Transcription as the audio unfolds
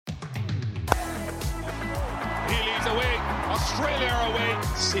Australia away.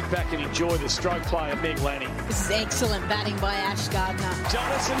 Sit back and enjoy the stroke play of Meg Lanning. This is excellent batting by Ash Gardner.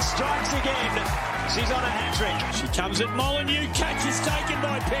 Jonathan strikes again. She's on a hat-trick. She comes at Molyneux. Catch is taken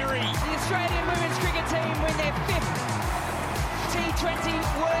by Perry. The Australian women's cricket team win their 5th T20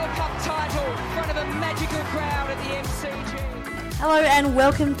 World Cup title in front of a magical crowd at the MCG. Hello and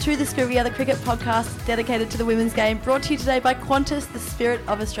welcome to the Scrivia, the cricket podcast dedicated to the women's game, brought to you today by Qantas, the spirit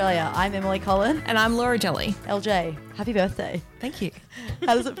of Australia. I'm Emily Collin. And I'm Laura Jelly. LJ, happy birthday. Thank you.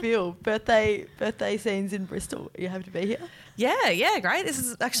 How does it feel? Birthday scenes in Bristol. Are you happy to be here? Yeah, great. This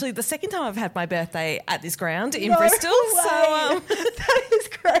is actually the second time I've had my birthday at this ground in Bristol. Way. So that is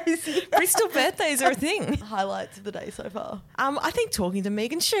crazy. Bristol birthdays are a thing. Highlights of the day so far. I think talking to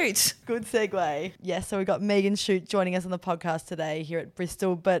Megan Schutt. Good segue. Yes, so we've got Megan Schutt joining us on the podcast today here at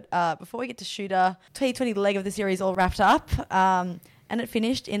Bristol. But before we get to Shooter, T20 leg of the series all wrapped up. And it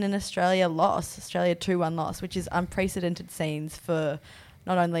finished in an Australia 2-1 loss, which is unprecedented scenes for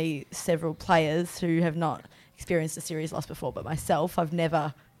not only several players who have not experienced a series loss before, but myself. I've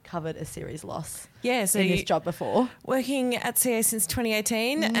never covered a series loss in this job before. Working at CA since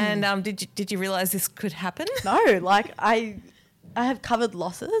 2018, and did you realise this could happen? No, I have covered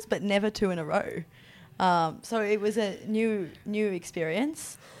losses, but never two in a row. So it was a new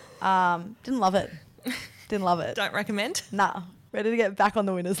experience. Didn't love it. Don't recommend? Nah. Ready to get back on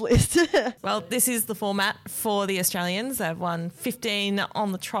the winners list. Well, this is the format for the Australians. They've won 15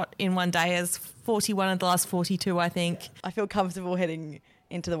 on the trot in one day, as 41 of the last 42, I think. I feel comfortable heading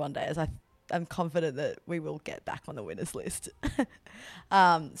into the one day, as I'm confident that we will get back on the winners list.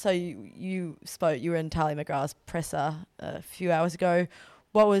 So you were in Tali McGrath's presser a few hours ago.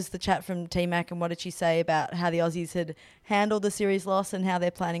 What was the chat from T-Mac, and what did she say about how the Aussies had handled the series loss and how they're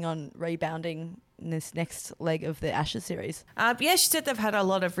planning on rebounding in this next leg of the Ashes series? She said they've had a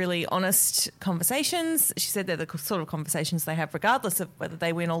lot of really honest conversations. She said they're the sort of conversations they have regardless of whether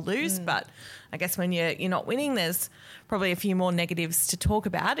they win or lose. But I guess when you're not winning, there's probably a few more negatives to talk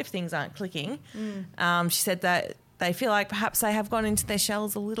about if things aren't clicking. She said that they feel like perhaps they have gone into their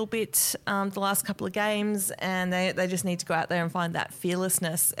shells a little bit the last couple of games, and they just need to go out there and find that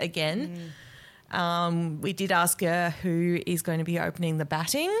fearlessness again. We did ask her who is going to be opening the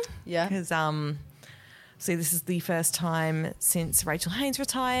batting. Yeah. Because this is the first time since Rachel Haynes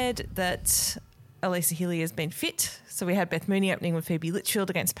retired that Elisa Healy has been fit. So we had Beth Mooney opening with Phoebe Litchfield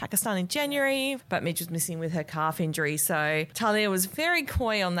against Pakistan in January, but Midge was missing with her calf injury. So Talia was very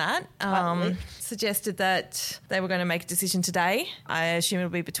coy on that, suggested that they were going to make a decision today. I assume it'll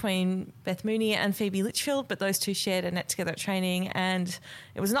be between Beth Mooney and Phoebe Litchfield, but those two shared a net together at training, and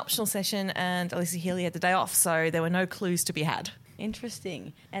it was an optional session, and Elisa Healy had the day off, so there were no clues to be had.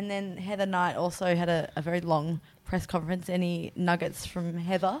 Interesting. And then Heather Knight also had a very long press conference. Any nuggets from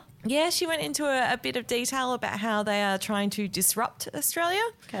Heather? Yeah, she went into a bit of detail about how they are trying to disrupt Australia.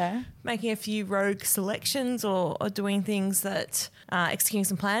 Okay. Making a few rogue selections or doing things that executing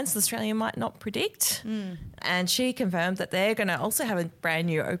some plans that Australia might not predict. And she confirmed that they're going to also have a brand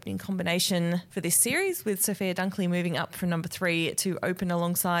new opening combination for this series, with Sophia Dunkley moving up from number 3 to open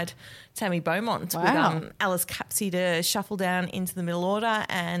alongside Tammy Beaumont. Wow. With Alice Capsey to shuffle down into the middle order,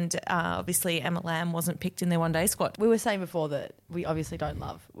 and obviously Emma Lamb wasn't picked in their one-day squad. We were saying before that we obviously don't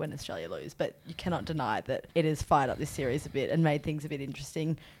love when Australia lose, but you cannot deny that it has fired up this series a bit and made things a bit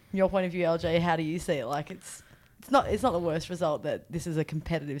interesting. From your point of view, LJ, how do you see it? It's not the worst result that this is a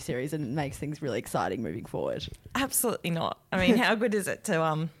competitive series and it makes things really exciting moving forward. Absolutely not. I mean, how good is it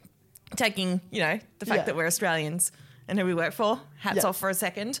to taking, the fact that we're Australians and who we work for, hats off for a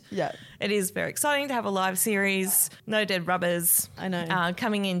second. Yeah. It is very exciting to have a live series, no dead rubbers. I know.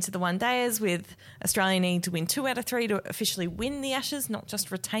 Coming into the one-dayers with Australia needing to win 2 out of 3 to officially win the Ashes, not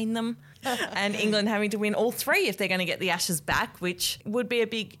just retain them, and England having to win all 3 if they're going to get the Ashes back, which would be a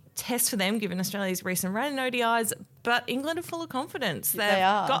big test for them given Australia's recent run in ODIs. But England are full of confidence. They've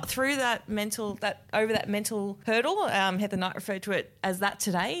got through that mental hurdle. Heather Knight referred to it as that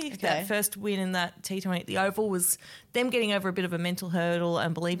today. Okay. That first win in that T20 at the Oval was them getting over a bit of a mental hurdle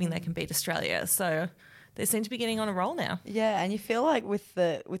and believing they can beat Australia. So they seem to be getting on a roll now. Yeah, and you feel like with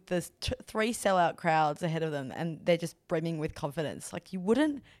the 3 sellout crowds ahead of them, and they're just brimming with confidence. You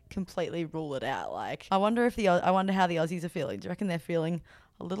wouldn't completely rule it out. I wonder how the Aussies are feeling. Do you reckon they're feeling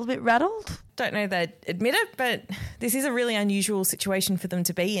a little bit rattled? Don't know they'd admit it, but this is a really unusual situation for them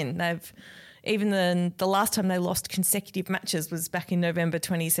to be in. The last time they lost consecutive matches was back in November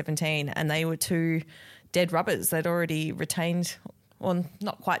 2017, and they were 2 dead rubbers. They'd already retained, well,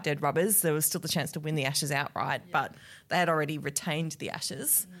 not quite dead rubbers. There was still the chance to win the Ashes outright, but they had already retained the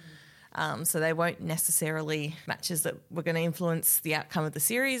Ashes. So they won't necessarily matches that were going to influence the outcome of the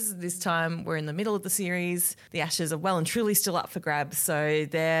series. This time we're in the middle of the series. The Ashes are well and truly still up for grabs. So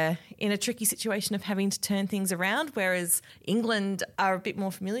they're in a tricky situation of having to turn things around, whereas England are a bit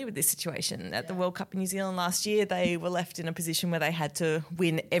more familiar with this situation. At the World Cup in New Zealand last year, they were left in a position where they had to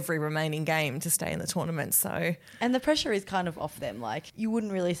win every remaining game to stay in the tournament. And the pressure is kind of off them. Like, you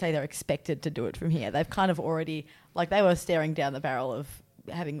wouldn't really say they're expected to do it from here. They've kind of already, like, they were staring down the barrel of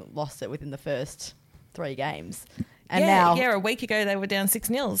having lost it within the first 3 games. And now, a week ago they were down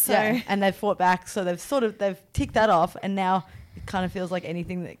 6-0. So and they've fought back. So they've ticked that off, and now it kind of feels like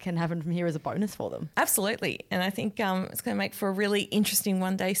anything that can happen from here is a bonus for them. Absolutely. And I think it's going to make for a really interesting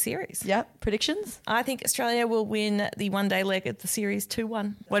one-day series. Yeah. Predictions? I think Australia will win the one-day leg of the series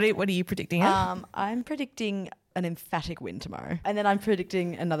 2-1. What are you predicting? I'm predicting an emphatic win tomorrow. And then I'm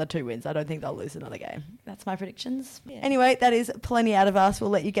predicting another 2 wins. I don't think they'll lose another game. That's my predictions. Yeah. Anyway, that is plenty out of us. We'll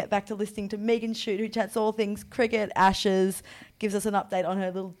let you get back to listening to Megan Schutt, who chats all things cricket, Ashes, gives us an update on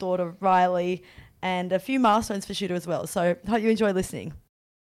her little daughter, Riley, and a few milestones for Schutt as well. So hope you enjoy listening.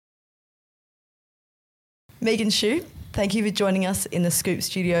 Megan Schutt, thank you for joining us in the Scoop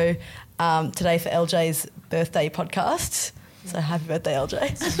studio today for LJ's birthday podcast. So happy birthday,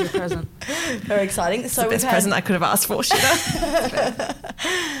 LJ. This is your present. Very exciting. It's the best present I could have asked for,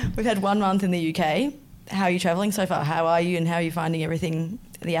 Schutt. We've had 1 month in the UK. How are you travelling so far? How are you, and how are you finding everything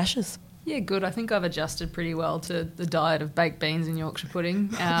at the Ashes? Yeah, good. I think I've adjusted pretty well to the diet of baked beans and Yorkshire pudding.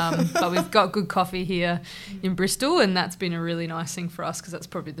 But we've got good coffee here in Bristol, and that's been a really nice thing for us because that's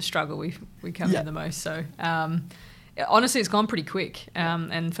probably the struggle we come in the most. So honestly, it's gone pretty quick.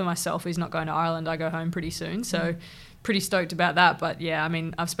 And for myself, he's not going to Ireland. I go home pretty soon. So pretty stoked about that. But yeah, I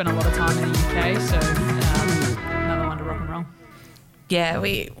mean, I've spent a lot of time in the UK, so another one to rock and roll. Yeah,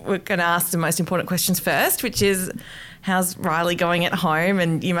 we're going to ask the most important questions first, which is, how's Riley going at home?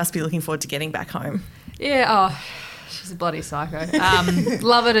 And you must be looking forward to getting back home. Yeah, she's a bloody psycho.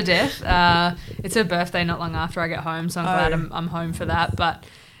 Love her to death. It's her birthday not long after I get home, so I'm glad I'm home for that. But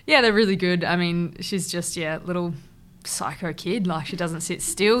yeah, they're really good. I mean, she's just, little psycho kid. Like, she doesn't sit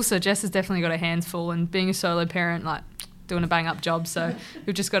still. So Jess has definitely got her hands full, and being a solo parent, like, doing a bang-up job. So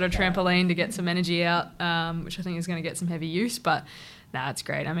we've just got a trampoline to get some energy out, which I think is going to get some heavy use. But it's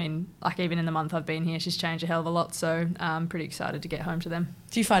great. I mean, like, even in the month I've been here, she's changed a hell of a lot. So I'm pretty excited to get home to them.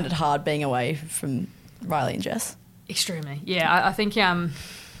 Do you find it hard being away from Riley and Jess? Extremely. Yeah, I think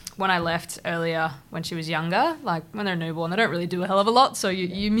when I left earlier when she was younger, like when they're a newborn, they don't really do a hell of a lot. So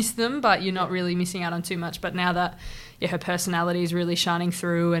you miss them, but you're not really missing out on too much. But now that her personality is really shining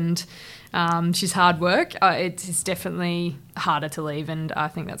through, and she's hard work, it's definitely harder to leave, and I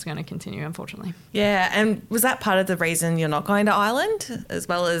think that's going to continue, unfortunately. Yeah, and was that part of the reason you're not going to Ireland, as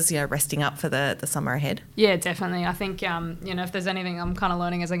well as resting up for the summer ahead? Yeah, definitely. I think if there's anything I'm kind of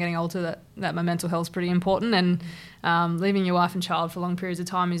learning as I'm getting older, that my mental health is pretty important, and leaving your wife and child for long periods of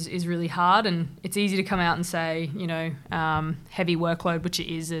time is really hard, and it's easy to come out and say heavy workload, which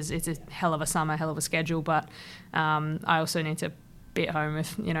it is. It's a hell of a summer, hell of a schedule, but I also need to be at home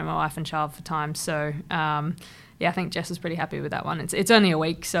with my wife and child for time. So I think Jess is pretty happy with that one. It's only a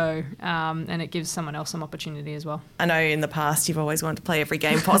week, so and it gives someone else some opportunity as well. I know in the past you've always wanted to play every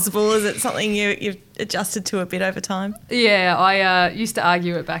game possible. Is it something you've adjusted to a bit over time? Yeah, I used to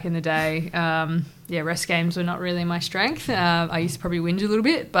argue it back in the day. Rest games were not really my strength. I used to probably whinge a little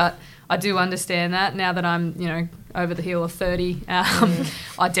bit, but I do understand that now that I'm over the heel of 30.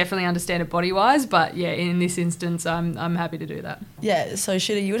 I definitely understand it body-wise, but yeah, in this instance, I'm happy to do that. Yeah, so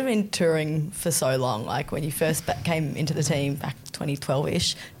Schutt, you would have been touring for so long, like when you first came into the team back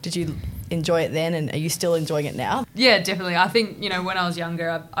 2012-ish. Did you enjoy it then, and are you still enjoying it now? Yeah, definitely. I think, when I was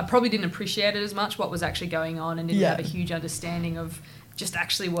younger, I probably didn't appreciate it as much, what was actually going on, and didn't have a huge understanding of just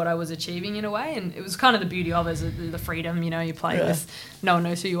actually what I was achieving in a way. And it was kind of the beauty of it, is the freedom, you play with, no one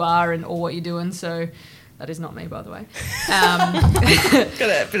knows who you are or what you're doing, so... That is not me, by the way. Got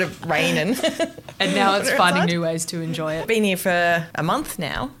a bit of rain and now it's finding new ways to enjoy it. Been here for a month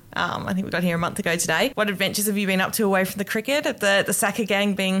now. I think we got here a month ago today. What adventures have you been up to away from the cricket? Have the Saka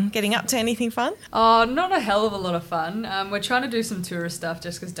gang been getting up to anything fun? Oh, not a hell of a lot of fun. We're trying to do some tourist stuff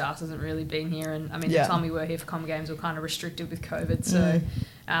just because Das hasn't really been here. And the time we were here for Com Games were kind of restricted with COVID. So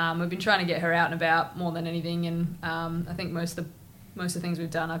we've been trying to get her out and about more than anything. And I think most of the things we've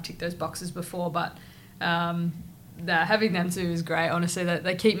done, I've ticked those boxes before, but having them too is great. Honestly,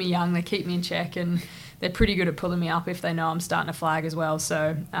 they keep me young, they keep me in check, and they're pretty good at pulling me up if they know I'm starting to flag as well.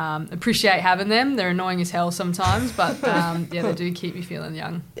 So appreciate having them. They're annoying as hell sometimes, but they do keep me feeling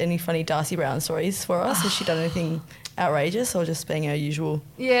young. Any funny Darcy Brown stories for us? Has she done anything outrageous or just being her usual?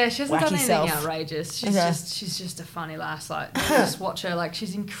 Yeah, she hasn't wacky done anything self? outrageous. She's just a funny lass. Like, you just watch her. Like,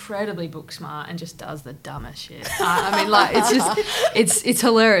 she's incredibly book smart and just does the dumbest shit. I mean, like, it's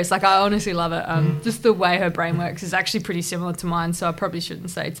hilarious. Like, I honestly love it. Just the way her brain works is actually pretty similar to mine. So I probably shouldn't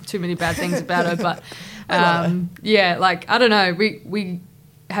say too many bad things about her. But yeah, like, I don't know. We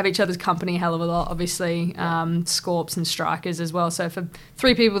have each other's company a hell of a lot, obviously. Scorps and strikers as well. So for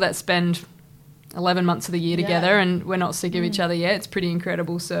 3 people that spend 11 months of the year together and we're not sick of each other yet, it's pretty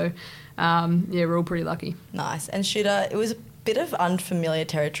incredible. So yeah, we're all pretty lucky. Nice. And Shooter, it was a bit of unfamiliar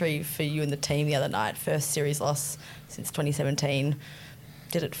territory for you and the team the other night. First series loss since 2017.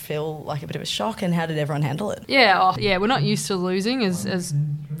 Did it feel like a bit of a shock, and how did everyone handle it? Yeah, we're not used to losing, as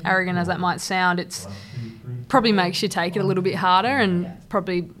arrogant as that might sound. It's probably makes you take it a little bit harder and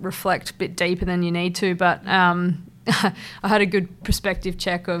probably reflect a bit deeper than you need to. But I had a good perspective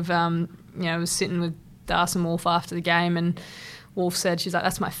check of I was sitting with Darcy and Wolf after the game, and Wolf said, she's like,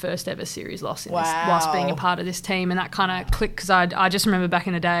 that's my first ever series loss whilst being a part of this team. And that kind of clicked, because I just remember back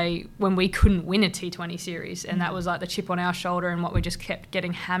in the day when we couldn't win a T20 series, and that was like the chip on our shoulder and what we just kept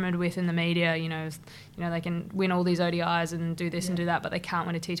getting hammered with in the media. They can win all these ODIs and do this and do that, but they can't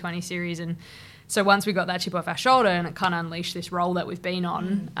win a T20 series. And so once we got that chip off our shoulder, and it kind of unleashed this role that we've been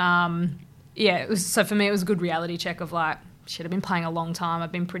on, so for me it was a good reality check of like, shit, I've been playing a long time.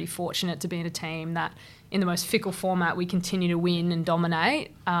 I've been pretty fortunate to be in a team that in the most fickle format we continue to win and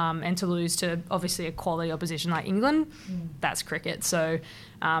dominate, and to lose to obviously a quality opposition like England, that's cricket. So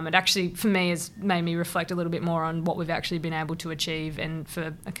it actually, for me, has made me reflect a little bit more on what we've actually been able to achieve, and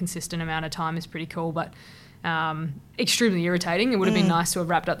for a consistent amount of time is pretty cool. But extremely irritating. It would have been nice to have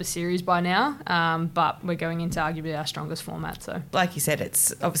wrapped up the series by now, but we're going into arguably our strongest format. So, like you said,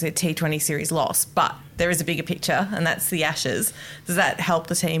 it's obviously a T20 series loss, but there is a bigger picture, and that's the Ashes. Does that help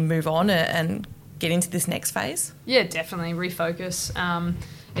the team move on and get into this next phase? Yeah, definitely refocus.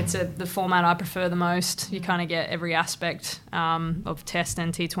 It's the format I prefer the most. You kind of get every aspect of Test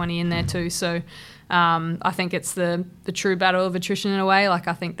and T20 in there too. So I think it's the true battle of attrition in a way. Like,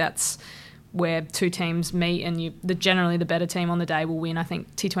 I think that's where 2 teams meet, and generally the better team on the day will win. I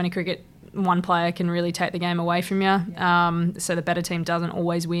think T20 cricket, one player can really take the game away from you. So the better team doesn't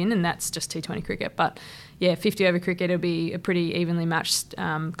always win, and that's just T20 cricket. But yeah, 50 over cricket, it'll be a pretty evenly matched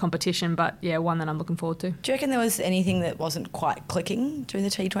competition, but yeah, one that I'm looking forward to. Do you reckon there was anything that wasn't quite clicking during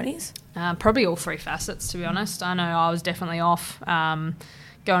the T20s? Probably all 3 facets, to be honest. I know I was definitely off.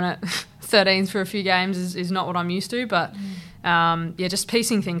 Going at 13s for a few games is not what I'm used to, but just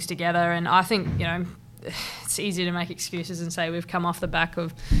piecing things together. And I think, it's easy to make excuses and say we've come off the back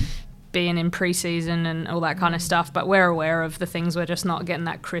of being in pre-season and all that kind of stuff, but we're aware of the things we're just not getting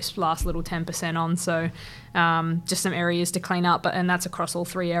that crisp last little 10% on. So just some areas to clean up, and that's across all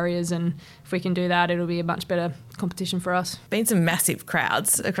 3 areas. And if we can do that, it'll be a much better competition for us. Been some massive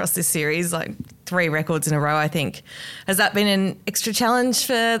crowds across this series, like 3 records in a row, I think. Has that been an extra challenge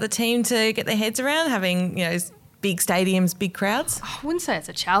for the team to get their heads around, having, big stadiums, big crowds? I wouldn't say it's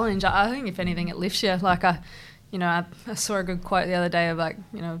a challenge. I think if anything, it lifts you. Like I saw a good quote the other day of like,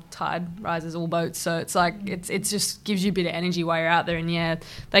 tide rises all boats. So it's like, it just gives you a bit of energy while you're out there. And yeah,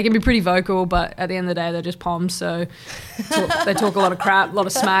 they can be pretty vocal, but at the end of the day, they're just poms. So they talk a lot of crap, a lot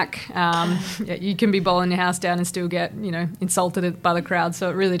of smack. You can be bowling your house down and still get, insulted by the crowd. So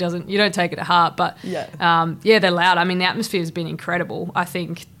it really doesn't, you don't take it to heart. But they're loud. I mean, the atmosphere has been incredible. I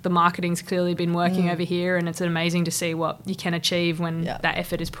think the marketing's clearly been working over here, and it's amazing to see what you can achieve when that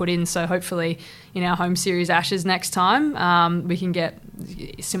effort is put in. So hopefully in our home series Ashes next time, we can get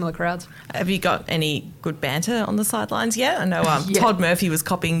similar crowds. Have you got any good banter on the sidelines yet? I know Todd Murphy was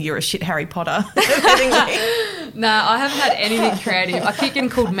copying "You're a shit Harry Potter." No, I haven't had anything creative. I keep getting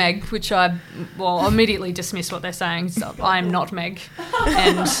called Meg, which I immediately dismiss what they're saying. So I am not Meg,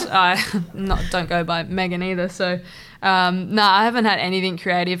 and I don't go by Megan either. So I haven't had anything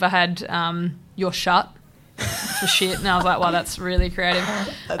creative. I had "You're Schutt" for shit, and I was like, wow, that's really creative.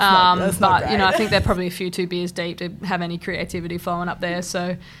 That's not great. I think they're probably a few 2 beers deep to have any creativity flowing up there.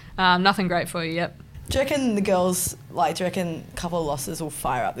 So nothing great for you yet. Do you reckon the girls, do you reckon a couple of losses will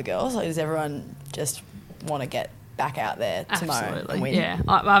fire up the girls? Like, does everyone just want to get back out there tomorrow and win? Yeah.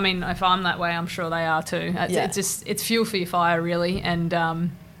 I mean, if I'm that way, I'm sure they are too. It's fuel for your fire, really.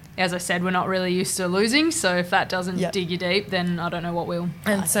 And as I said, we're not really used to losing, so if that doesn't dig you deep, then I don't know what will.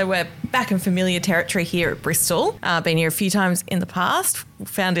 And so we're back in familiar territory here at Bristol. Been here a few times in the past.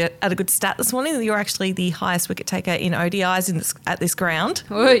 Found it at a good stat this morning that you're actually the highest wicket taker in ODIs at this ground.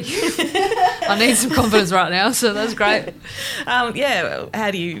 I need some confidence right now, so that's great. How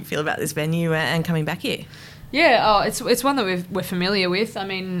do you feel about this venue and coming back here? Yeah, it's one that we're familiar with. I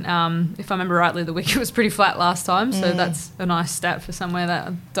mean, if I remember rightly, the wicket was pretty flat last time, so that's a nice stat for somewhere that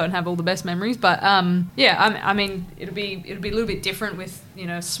I don't have all the best memories. But I mean, it'll be a little bit different with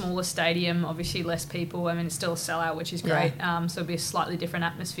smaller stadium, obviously less people. I mean, it's still a sellout, which is great. So it'll be a slightly different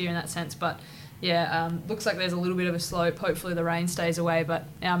atmosphere in that sense. But yeah, looks like there's a little bit of a slope. Hopefully the rain stays away, but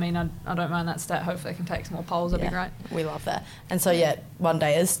I mean, I don't mind that stat. Hopefully I can take some more poles. That'd be great. We love that. And so one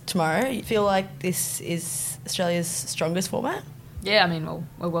day is tomorrow. You feel like this is Australia's strongest format? Yeah, I mean,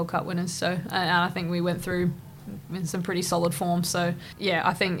 we're World Cup winners, so and I think we went through in some pretty solid form. So yeah,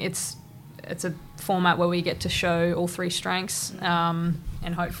 I think it's a format where we get to show all three strengths.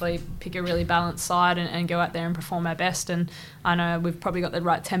 And hopefully pick a really balanced side and go out there and perform our best. And I know we've probably got the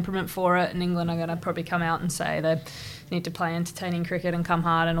right temperament for it, and England are going to probably come out and say they need to play entertaining cricket and come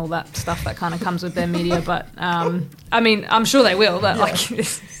hard and all that stuff that kind of comes with their media. But, I mean, I'm sure they will. That's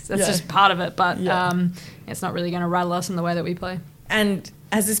just part of it. But it's not really going to rattle us in the way that we play. And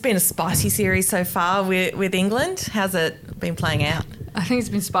has this been a spicy series so far with England? How's it been playing out? I think it's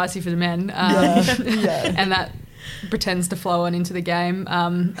been spicy for the men. And that pretends to flow on into the game.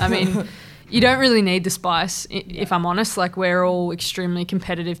 I mean, you don't really need the spice, if I'm honest. Like, we're all extremely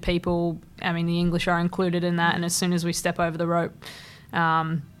competitive people. I mean, the English are included in that, and as soon as we step over the rope,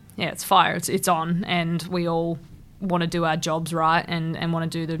 it's fire. It's on, and we all want to do our jobs right and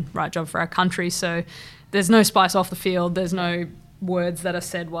want to do the right job for our country. So there's no spice off the field. There's no words that are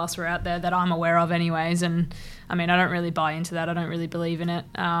said whilst we're out there that I'm aware of anyways. And I mean, I don't really buy into that. I don't really believe in it.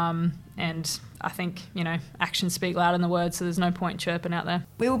 And I think, actions speak louder than the words, so there's no point chirping out there.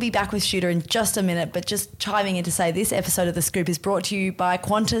 We will be back with Shooter in just a minute, but just chiming in to say this episode of The Scoop is brought to you by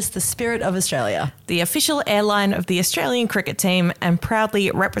Qantas, the spirit of Australia. The official airline of the Australian cricket team and proudly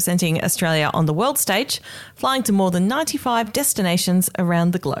representing Australia on the world stage, flying to more than 95 destinations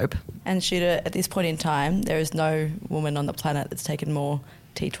around the globe. And Shooter, at this point in time, there is no woman on the planet that's taken more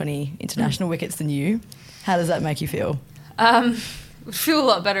T20 international wickets than you. How does that make you feel? It would feel a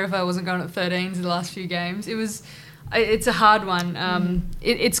lot better if I wasn't going at 13s in the last few games. It's a hard one.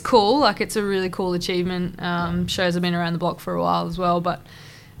 It's cool. Like, it's a really cool achievement. Shows I've been around the block for a while as well. But,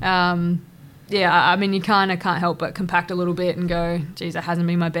 I mean, you kind of can't help but compact a little bit and go, geez, it hasn't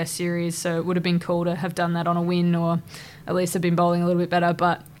been my best series, so it would have been cool to have done that on a win, or at least have been bowling a little bit better.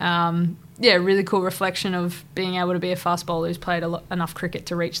 But, really cool reflection of being able to be a fast bowler who's played enough cricket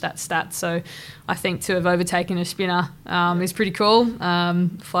to reach that stat. So I think to have overtaken a spinner is pretty cool.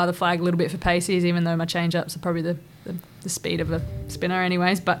 Fly the flag a little bit for paces, even though my change-ups are probably the speed of a spinner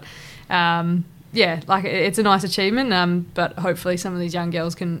anyways. But, it's a nice achievement, but hopefully some of these young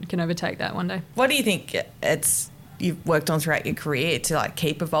girls can overtake that one day. What do you think you've worked on throughout your career to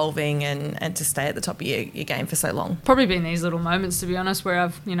keep evolving and to stay at the top of your game for so long? Probably been these little moments, to be honest, where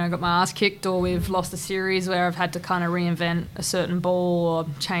I've got my ass kicked, or we've lost a series where I've had to kind of reinvent a certain ball or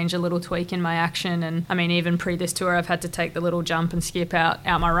change a little tweak in my action. And I mean, even pre this tour, I've had to take the little jump and skip out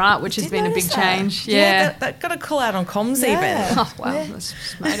my right, which has been a big change. Yeah, that got a call out on comms even. Oh wow, that's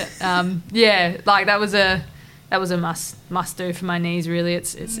just made it. That was a must do for my knees, really.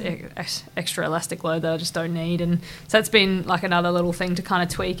 It's extra elastic load that I just don't need. And so that's been like another little thing to kind of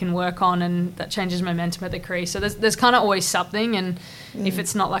tweak and work on, and that changes momentum at the crease. So there's kind of always something, and if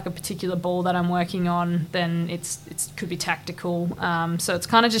it's not like a particular ball that I'm working on, then it could be tactical. So it's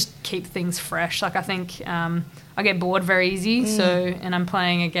kind of just keep things fresh. Like, I think I get bored very easy, and I'm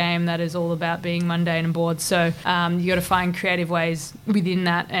playing a game that is all about being mundane and bored. So you got to find creative ways within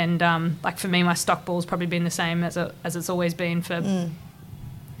that. And like, for me, my stock ball's probably been the same as it's always been for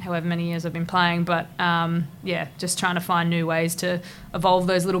however many years I've been playing. But just trying to find new ways to evolve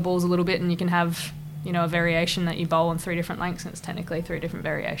those little balls a little bit, and you can have a variation that you bowl on 3 different lengths, and it's technically 3 different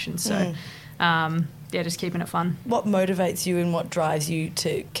variations. So just keeping it fun. What motivates you and what drives you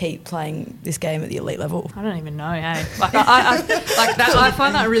to keep playing this game at the elite level? I don't even know, hey. Like, I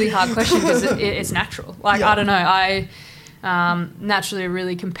find that a really hard question, because it's natural. Like, I don't know. Naturally a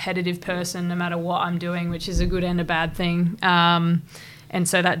really competitive person no matter what I'm doing, which is a good and a bad thing. And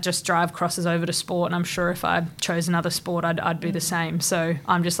so that just drive crosses over to sport, and I'm sure if I chose another sport, I'd be the same. So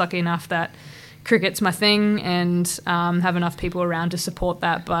I'm just lucky enough that cricket's my thing, and have enough people around to support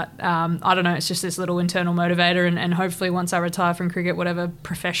that. But I don't know, it's just this little internal motivator, and hopefully once I retire from cricket, whatever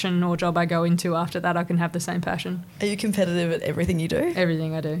profession or job I go into after that, I can have the same passion. Are you competitive at everything you do?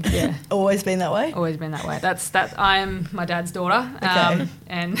 Everything I do, yeah. Always been that way? Always been that way. I am my dad's daughter,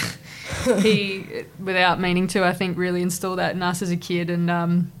 and he, without meaning to, I think really instilled that in us as a kid, and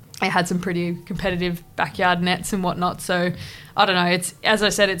I had some pretty competitive backyard nets and whatnot. So I don't know. It's, as I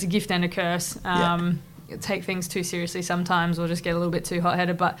said, it's a gift and a curse. take things too seriously sometimes or just get a little bit too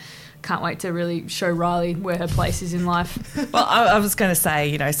hot-headed, but can't wait to really show Riley where her place is in life. Well, I was going to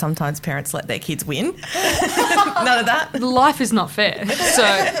say, sometimes parents let their kids win. None of that. Life is not fair.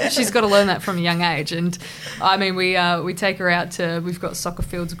 So she's got to learn that from a young age. And I mean, we take her out we've got soccer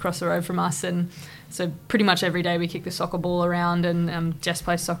fields across the road from us, and so pretty much every day we kick the soccer ball around, and Jess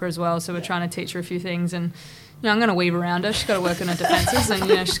plays soccer as well. So we're trying to teach her a few things, and I'm going to weave around her. She's got to work on her defences, and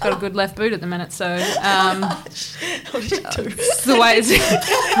she's got a good left boot at the minute. So it's the way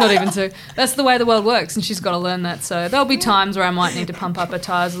not even two. That's the way the world works, and she's got to learn that. So there'll be times where I might need to pump up her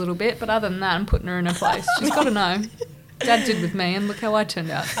tyres a little bit, but other than that, I'm putting her in her place. She's got to know. Dad did with me, and look how I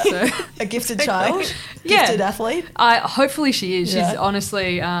turned out. So. A gifted child, yeah. Gifted athlete. Hopefully she is. Yeah. She's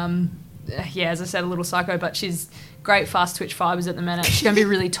honestly, as I said, a little psycho, but she's great fast twitch fibres at the minute. She's going to be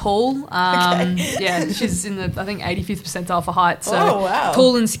really tall. Yeah, she's in the, I think, 85th percentile for height. So wow.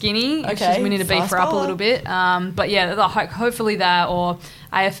 Tall and skinny. Okay. We need to beef her up a little bit. But yeah, hopefully that, or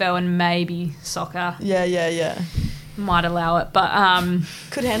AFL and maybe soccer. Yeah. Might allow it, but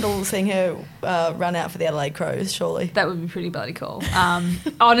could handle seeing her run out for the Adelaide Crows, surely. That would be pretty bloody cool.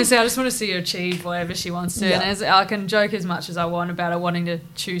 Honestly, I just want to see her achieve whatever she wants to. Yeah. And I can joke as much as I want about her wanting to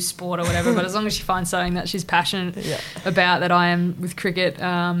choose sport or whatever, but as long as she finds something that she's passionate about, that I am with cricket,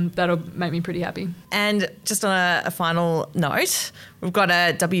 that'll make me pretty happy. And just on a final note, we've got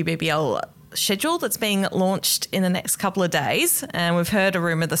a WBBL schedule that's being launched in the next couple of days, and we've heard a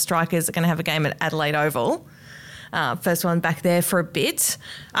rumour the Strikers are going to have a game at Adelaide Oval. First one back there for a bit.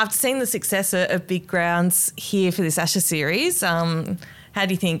 After seeing the success of big grounds here for this Ashes series, how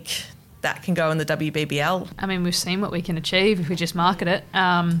do you think that can go in the WBBL? I mean, we've seen what we can achieve if we just market it.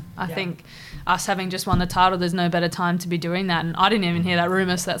 I think us having just won the title, there's no better time to be doing that. And I didn't even hear that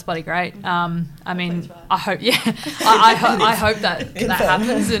rumour, so that's bloody great. I mean, I hope, I hope that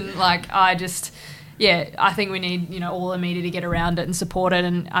happens. And I think we need, all the media to get around it and support it.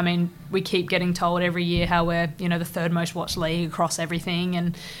 And I mean, we keep getting told every year how we're, the third most watched league across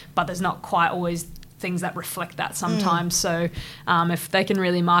everything, but there's not quite always things that reflect that sometimes. So if they can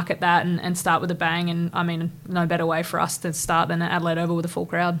really market that and start with a bang, and I mean, no better way for us to start than at Adelaide Oval with a full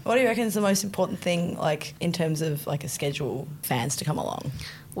crowd. What do you reckon is the most important thing, in terms of a schedule, fans to come along?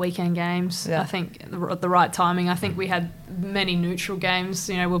 Weekend games. Yeah. I think the right timing. I think we had many neutral games.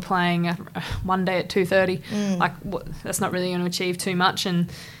 We're playing one day at 2:30. That's not really going to achieve too much, and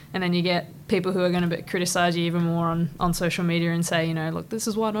then you get people who are going to criticise you even more on social media and say, look, this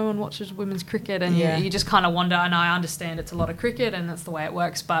is why no one watches women's cricket, and you just kind of wonder. And I understand it's a lot of cricket and that's the way it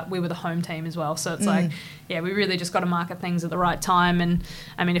works, but we were the home team as well, so it's we really just got to market things at the right time. And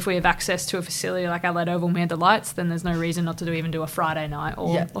I mean, if we have access to a facility like Adelaide Oval and we had the lights, then there's no reason not to even do a Friday night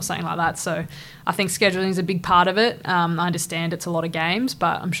or something like that. So I think scheduling is a big part of it. I understand it's a lot of games,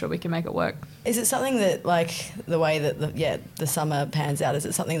 but I'm sure we can make it work. Is it something that, the way that the summer pans out, is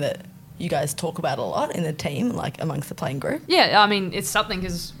it something that you guys talk about a lot in the team, amongst the playing group? Yeah, I mean, it's something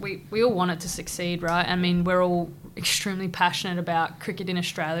because we all want it to succeed, right? I mean, we're all extremely passionate about cricket in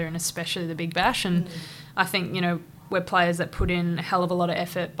Australia and especially the Big Bash. And I think, we're players that put in a hell of a lot of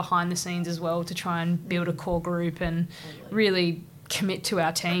effort behind the scenes as well to try and build a core group and really commit to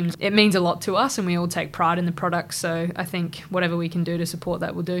our teams. It means a lot to us and we all take pride in the product, so I think whatever we can do to support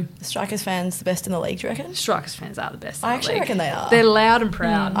that, we'll do. The Strikers fans the best in the league, do you reckon? Strikers fans are the best in I the actually league. reckon they are. They're loud and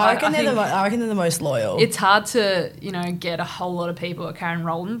proud. I reckon they're the most loyal. It's hard to, get a whole lot of people at Karen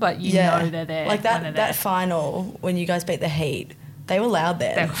Rolton, but know they're there. That final, when you guys beat the Heat, they were loud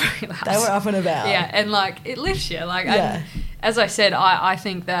there. They were very loud. They were up and about. Yeah, and it lifts you. As I said, I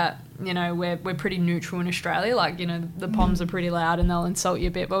think that, we're pretty neutral in Australia. The Poms are pretty loud and they'll insult you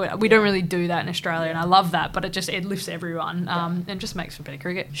a bit, but we don't really do that in Australia, and I love that, but it lifts everyone and just makes for better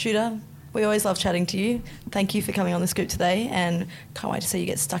cricket. Shooter, we always love chatting to you. Thank you for coming on the scoop today, and can't wait to see you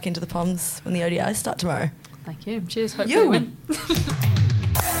get stuck into the Poms when the ODIs start tomorrow. Thank you. Cheers. Hopefully we win.